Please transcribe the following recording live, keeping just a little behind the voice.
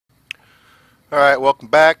Alright, welcome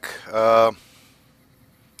back. I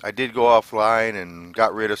did go offline and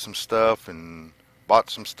got rid of some stuff and bought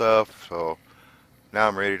some stuff, so now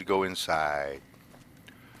I'm ready to go inside.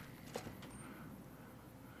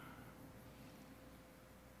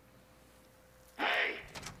 Hey,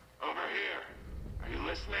 over here. Are you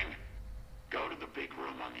listening? Go to the big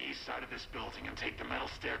room on the east side of this building and take the metal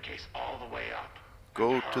staircase all the way up. And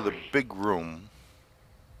Go to the hurry. big room.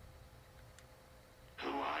 Who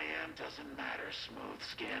I am doesn't matter, smooth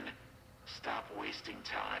skin. Stop wasting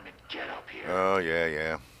time and get up here. Oh,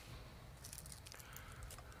 yeah.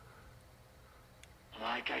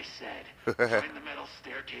 Like I said, find the metal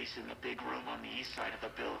staircase in the big room on the east side of the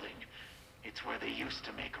building. It's where they used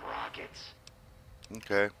to make rockets.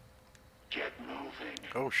 Okay. Get moving.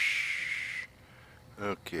 Oh, shh.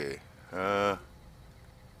 Okay.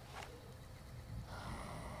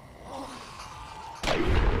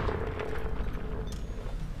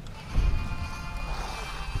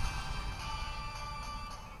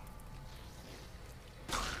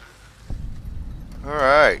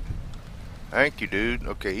 Alright. Thank you, dude.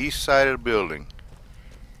 Okay, east side of the building.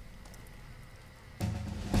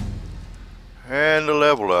 And the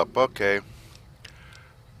level up. Okay.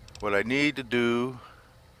 What I need to do,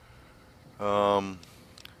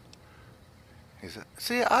 is it,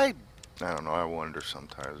 see, I don't know, I wonder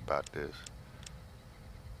sometimes about this.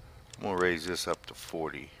 I'm gonna raise this up to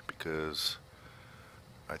 40 because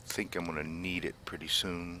I think I'm gonna need it pretty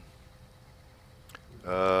soon.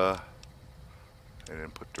 And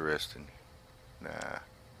then put the rest in. Nah,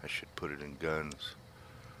 I should put it in guns.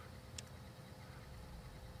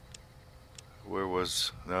 Where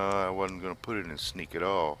was, no, I wasn't gonna put it in sneak at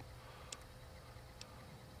all.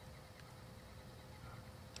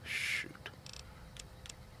 Shoot.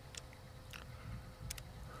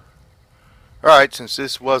 Alright, since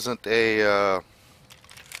this wasn't a,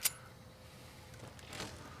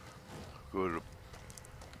 go to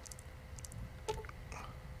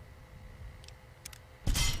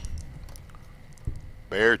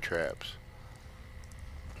bear traps.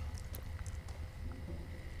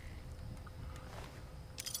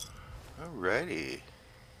 Alrighty.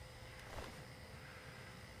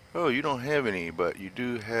 Oh, you don't have any, but you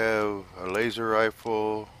do have a laser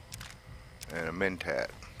rifle and a mentat,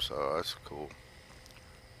 so that's cool.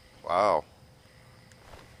 Wow.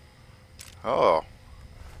 Oh.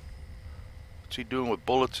 What's he doing with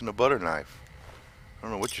bullets and a butter knife? I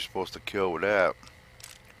don't know what you're supposed to kill with that.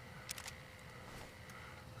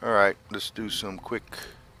 Alright, let's do some quick.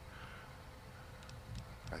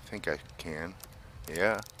 I think I can.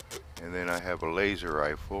 Yeah. And then I have a laser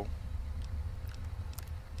rifle.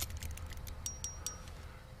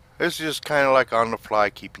 This is just kind of like on the fly,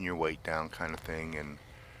 keeping your weight down kind of thing, and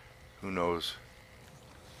who knows.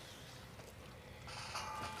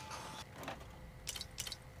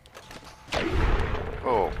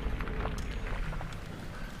 Oh.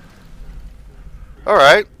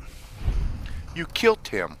 Alright. You killed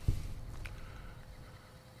him.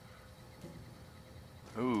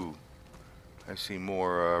 Ooh. I see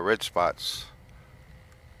more red spots.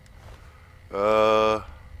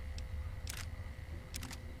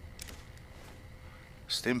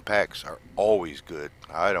 Stim packs are always good.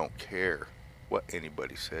 I don't care what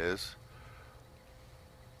anybody says.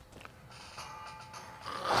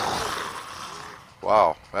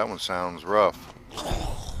 Wow, that one sounds rough.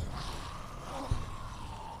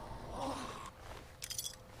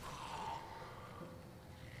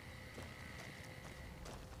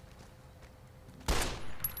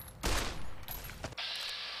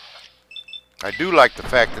 I do like the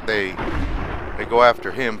fact that they go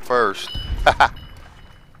after him first.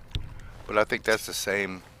 But I think that's the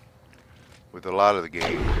same with a lot of the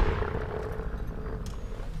games.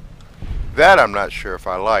 That I'm not sure if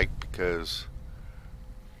I like because,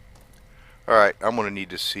 alright, I'm going to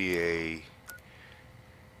need to see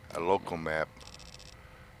a local map.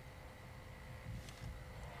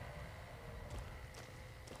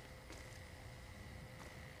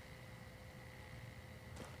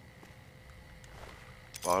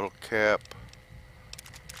 Bottle cap.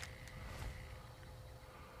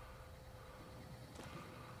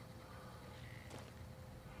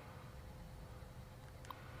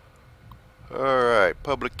 Alright,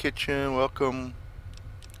 public kitchen, welcome.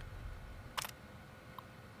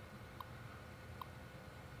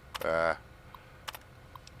 Ah.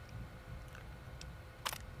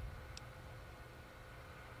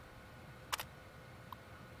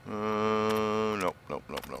 Nope.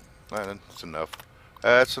 That's enough.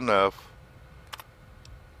 That's enough.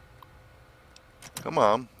 Come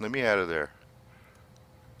on, let me out of there.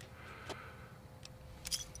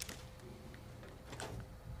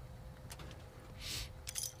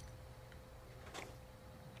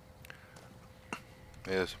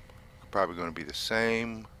 It's probably going to be the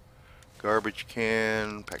same. Garbage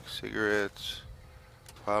can, pack of cigarettes,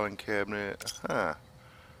 filing cabinet. Huh.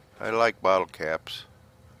 I like bottle caps,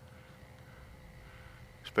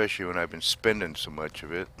 especially when I've been spending so much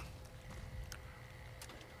of it.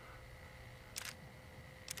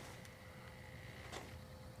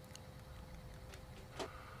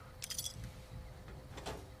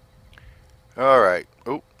 Alright.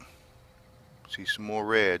 Oh, see some more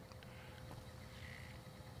red.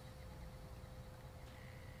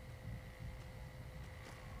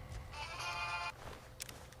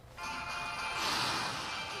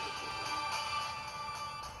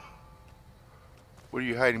 What are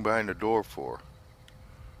you hiding behind the door for?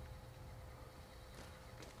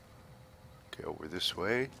 Okay, over this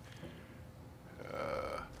way.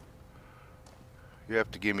 You have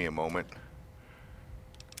to give me a moment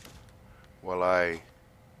while I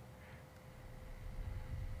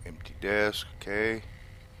empty desk. Okay.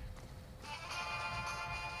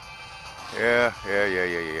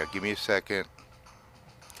 Yeah. Give me a second.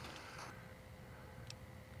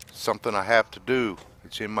 Something I have to do.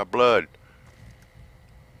 It's in my blood.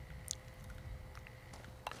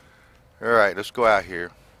 Alright, let's go out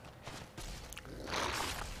here.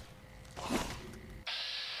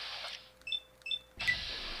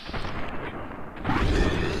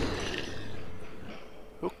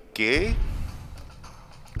 Okay.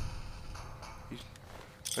 I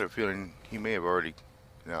had a feeling he may have already...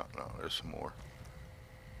 No, there's some more.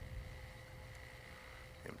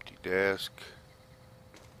 Empty desk.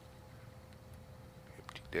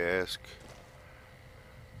 Empty desk.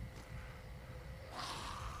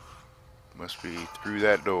 Must be through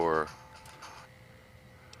that door.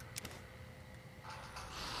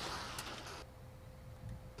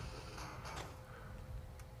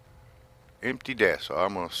 Empty desk. So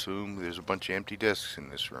I'm going to assume there's a bunch of empty desks in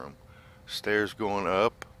this room. Stairs going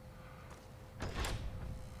up.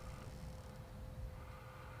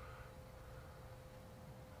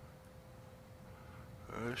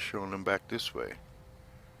 Showing them back this way.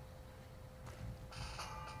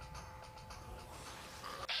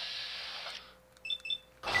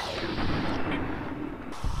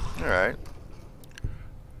 Alright.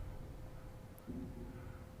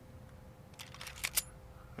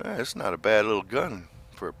 It's not a bad little gun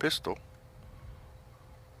for a pistol.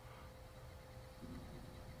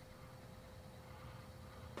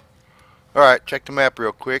 Alright, check the map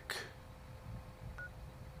real quick.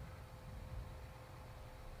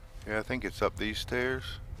 Yeah, I think it's up these stairs.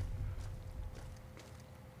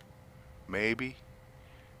 Maybe.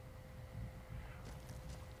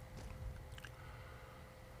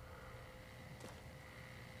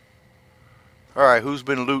 Alright, who's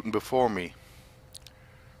been looting before me?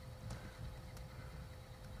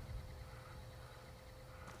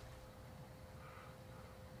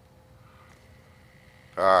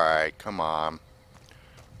 Alright, come on.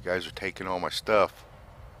 You guys are taking all my stuff.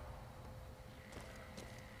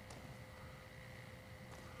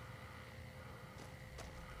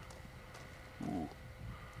 Ooh.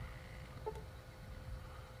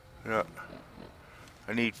 Yeah.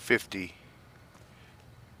 I need 50.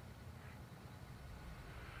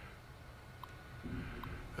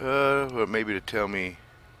 Well, maybe to tell me.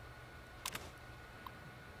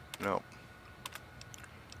 No.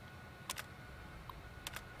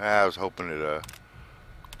 I was hoping it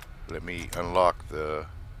let me unlock the...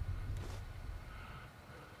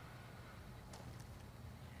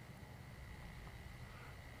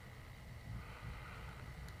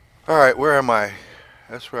 Alright, where am I?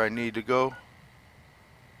 That's where I need to go.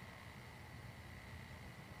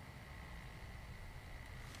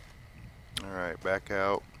 Alright, back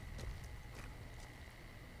out.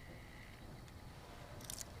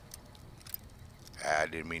 I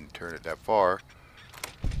didn't mean to turn it that far.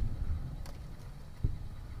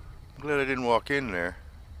 I'm glad I didn't walk in there.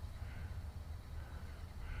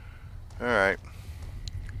 Alright.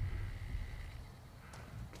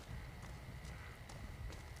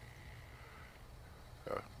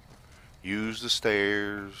 Use the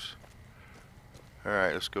stairs.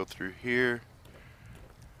 Alright, let's go through here.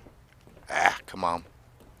 Ah, come on.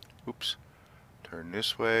 Oops. Turn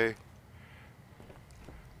this way.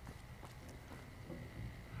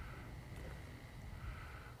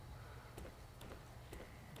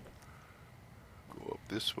 Go up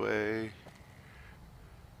this way.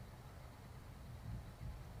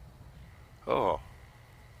 Oh.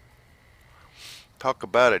 Talk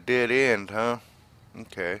about a dead end, huh?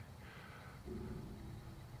 Okay.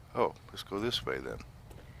 Oh, let's go this way then.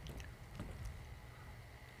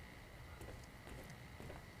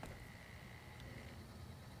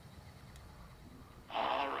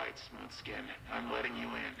 All right, right, Smoothskin. I'm letting you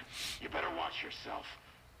in. You better watch yourself.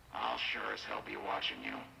 I'll sure as hell be watching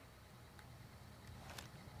you.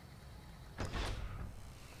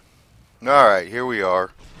 Alright, here we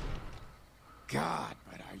are. God,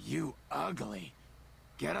 but are you ugly.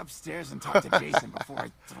 Get upstairs and talk to Jason before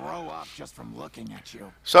I throw up just from looking at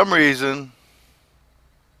you. Some reason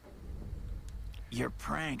Your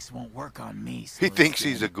pranks won't work on me, he thinks Smoothskin.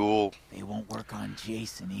 he's a ghoul. They won't work on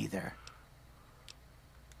Jason either.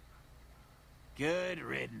 Good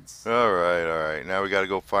riddance. Alright. Now we gotta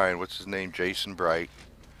go find, what's his name? Jason Bright.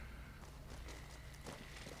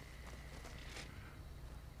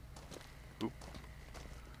 Oop.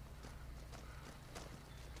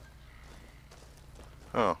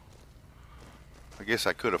 Oh. I guess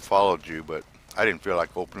I could have followed you, but I didn't feel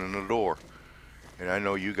like opening the door. And I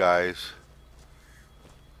know you guys.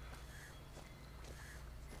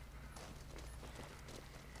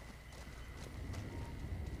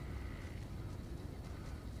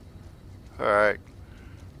 Alright.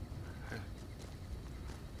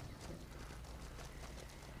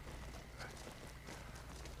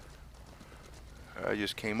 I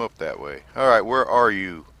just came up that way. Alright, where are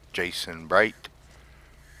you, Jason Bright?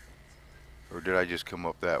 Or did I just come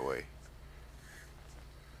up that way?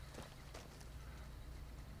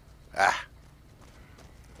 Ah.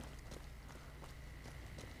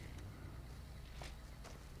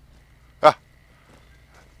 Ah.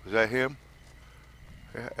 Was that him?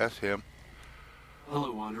 Yeah, that's him.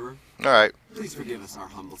 Hello, Wanderer. Alright. Please forgive us our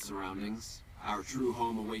humble surroundings. Our true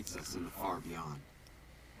home awaits us in the far beyond.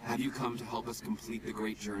 Have you come to help us complete the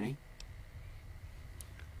great journey?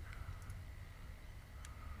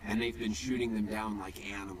 And they've been shooting them down like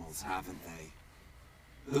animals, haven't they?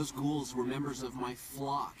 Those ghouls were members of my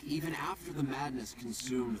flock, even after the madness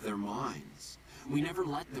consumed their minds. We never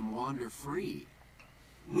let them wander free.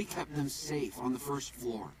 We kept them safe on the first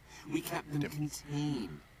floor. We kept them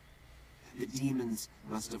contained. The demons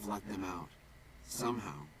must have let them out,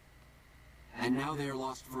 somehow. And now they are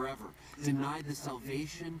lost forever, denied the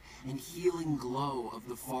salvation and healing glow of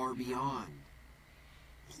the far beyond.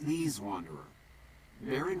 Please, Wanderer,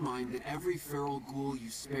 bear in mind that every feral ghoul you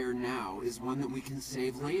spare now is one that we can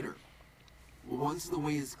save later. Once the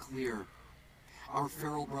way is clear, our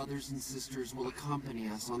feral brothers and sisters will accompany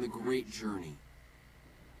us on the great journey.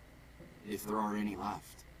 If there are any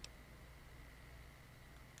left.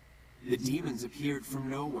 The demons appeared from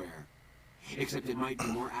nowhere. Except it might be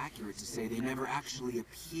more accurate to say they never actually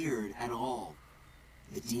appeared at all.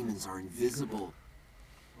 The demons are invisible.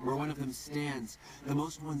 Where one of them stands, the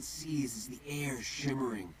most one sees is the air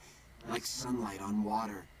shimmering, like sunlight on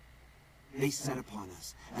water. They set upon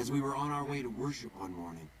us as we were on our way to worship one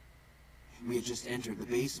morning. We had just entered the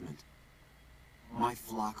basement. My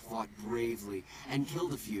flock fought bravely and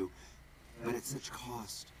killed a few, but at such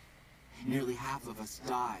cost. Nearly half of us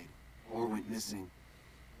died or went missing.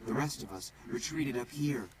 The rest of us retreated up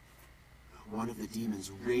here. One of the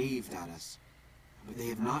demons raved at us, but they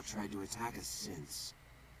have not tried to attack us since.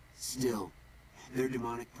 Still, their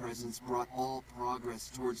demonic presence brought all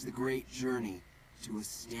progress towards the great journey to a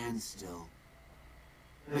standstill.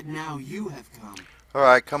 But now you have come.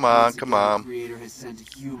 Alright, come on, come The on. Creator has sent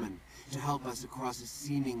a human to help us across a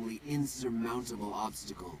seemingly insurmountable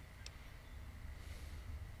obstacle.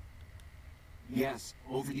 Yes,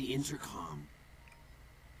 over the intercom.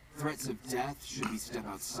 Threats of death should we step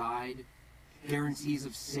outside. Guarantees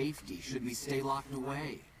of safety should we stay locked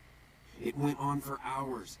away. It went on for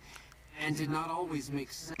hours, and did not always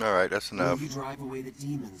make sense. Alright, that's enough. Will you drive away the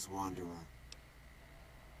demons, Wanderer?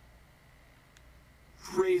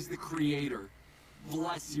 Praise the Creator.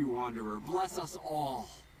 Bless you, Wanderer. Bless us all.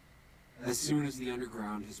 As soon as the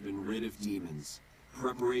underground has been rid of demons,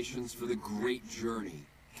 preparations for the great journey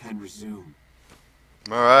can resume.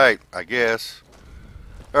 Alright, I guess.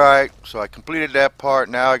 Alright, so I completed that part.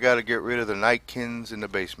 Now I gotta get rid of the Nightkins in the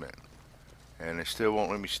basement. And they still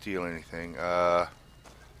won't let me steal anything.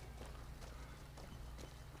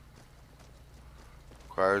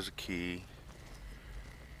 Requires a key.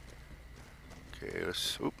 Okay,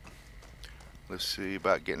 let's see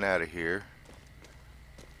about getting out of here.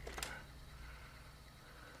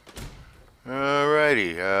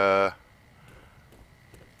 Alrighty, as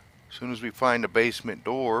soon as we find the basement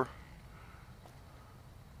door,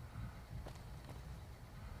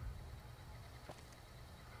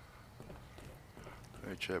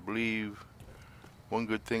 which I believe one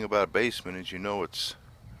good thing about a basement is you know it's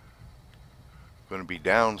going to be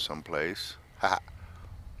down someplace. Ha!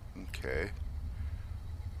 Okay.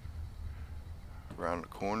 Around the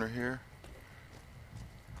corner here.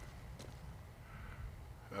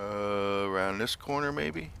 Around this corner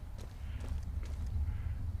maybe?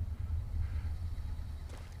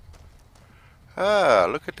 Ah,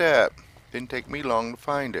 look at that. Didn't take me long to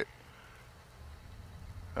find it.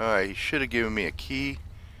 Alright, he should have given me a key.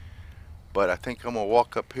 But I think I'm going to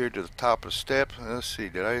walk up here to the top of the steps. Let's see,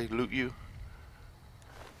 did I loot you?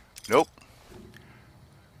 Nope.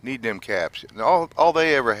 Need them caps. All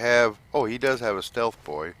they ever have... Oh, he does have a stealth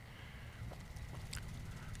boy.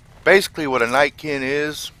 Basically what a nightkin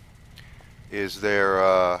is their...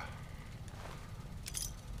 I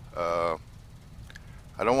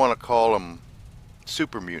don't want to call them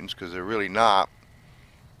super mutants because they're really not.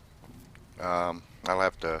 I'll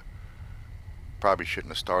have to... Probably shouldn't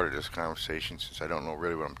have started this conversation since I don't know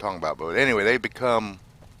really what I'm talking about. But anyway, they become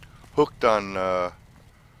hooked on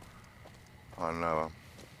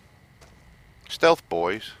stealth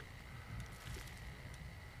boys.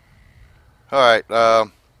 Alright, we're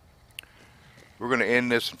going to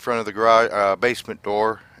end this in front of the garage, basement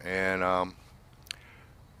door. And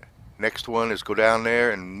next one is go down there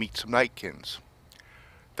and meet some nightkins.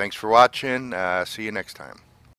 Thanks for watching. See you next time.